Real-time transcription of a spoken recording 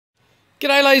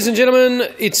G'day ladies and gentlemen,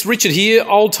 it's Richard here,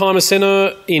 Oldtimer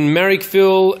Centre in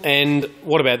Marrickville, and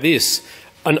what about this?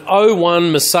 An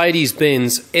 01 Mercedes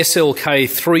Benz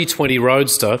SLK320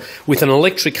 Roadster with an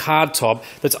electric hardtop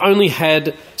that's only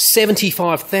had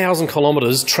 75,000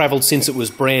 kilometres travelled since it was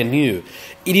brand new.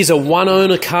 It is a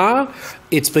one-owner car.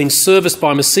 It's been serviced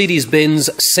by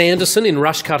Mercedes-Benz Sanderson in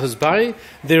Rushcutters Bay.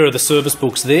 There are the service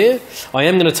books there. I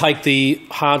am going to take the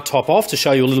hardtop off to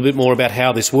show you a little bit more about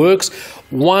how this works.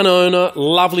 One owner,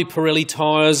 lovely Pirelli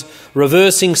tyres,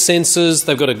 reversing sensors.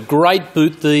 They've got a great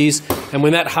boot, these, and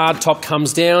when that hardtop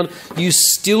comes down, you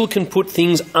still can put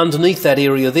things underneath that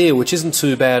area there, which isn't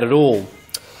too bad at all.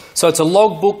 So it's a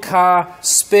logbook car,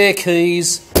 spare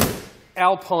keys,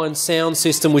 Alpine sound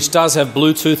system, which does have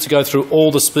Bluetooth to go through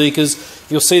all the speakers.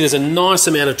 You'll see there's a nice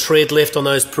amount of tread left on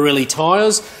those Pirelli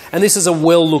tyres, and this is a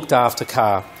well looked after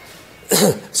car.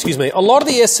 Excuse me. A lot of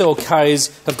the SLKs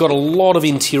have got a lot of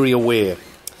interior wear,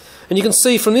 and you can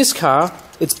see from this car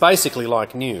it's basically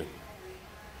like new.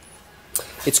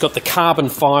 It's got the carbon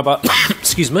fibre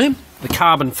excuse me, the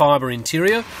carbon fibre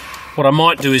interior. What I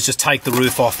might do is just take the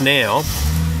roof off now.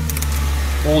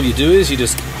 All you do is you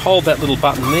just hold that little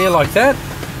button there like that.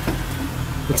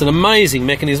 It's an amazing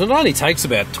mechanism. It only takes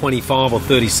about 25 or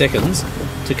 30 seconds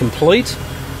to complete.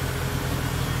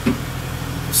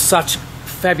 Such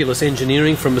fabulous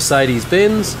engineering from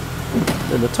Mercedes-Benz.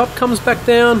 Then the top comes back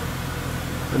down,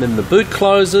 and then the boot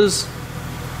closes,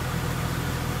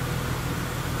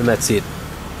 and that's it.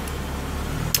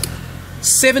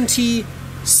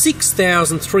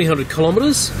 76,300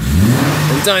 kilometres.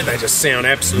 And don't they just sound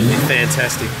absolutely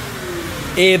fantastic?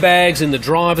 Airbags in the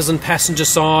driver's and passenger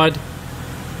side,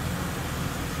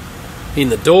 in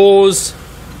the doors,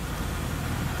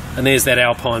 and there's that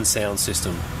Alpine sound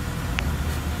system.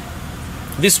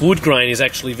 This wood grain is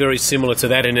actually very similar to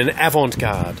that in an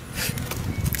Avant-Garde.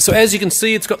 So as you can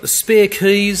see, it's got the spare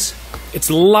keys, it's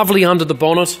lovely under the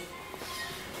bonnet,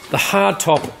 the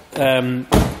hardtop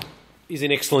is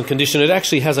in excellent condition. It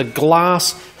actually has a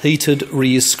glass heated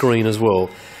rear screen as well.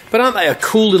 But aren't they a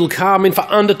cool little car? I mean, for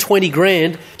under 20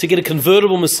 grand to get a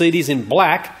convertible Mercedes in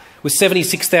black with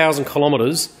 76,000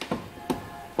 kilometres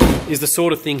is the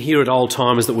sort of thing here at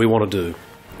Oldtimers that we want to do.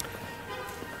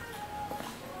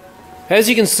 As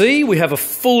you can see, we have a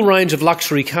full range of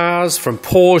luxury cars from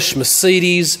Porsche,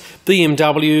 Mercedes,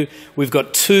 BMW. We've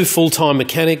got 2 full-time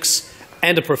mechanics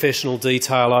and a professional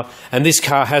detailer, and this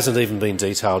car hasn't even been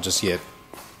detailed just yet.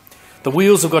 The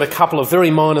wheels have got a couple of very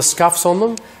minor scuffs on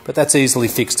them, but that's easily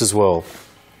fixed as well.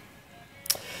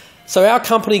 So our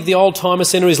company, the Oldtimer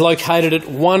Centre, is located at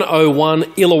 101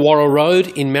 Illawarra Road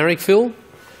in Marrickville.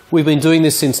 We've been doing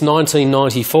this since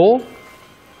 1994.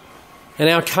 And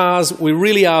our cars, we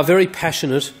really are very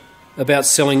passionate about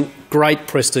selling great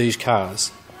prestige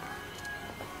cars.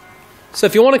 So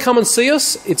if you want to come and see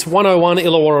us, it's 101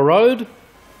 Illawarra Road,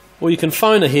 or you can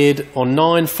phone ahead on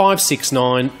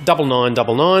 9569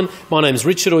 9999. My name's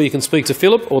Richard, or you can speak to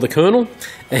Philip or the Colonel,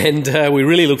 and we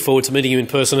really look forward to meeting you in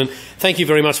person. And thank you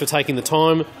very much for taking the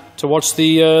time to watch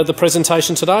the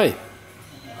presentation today.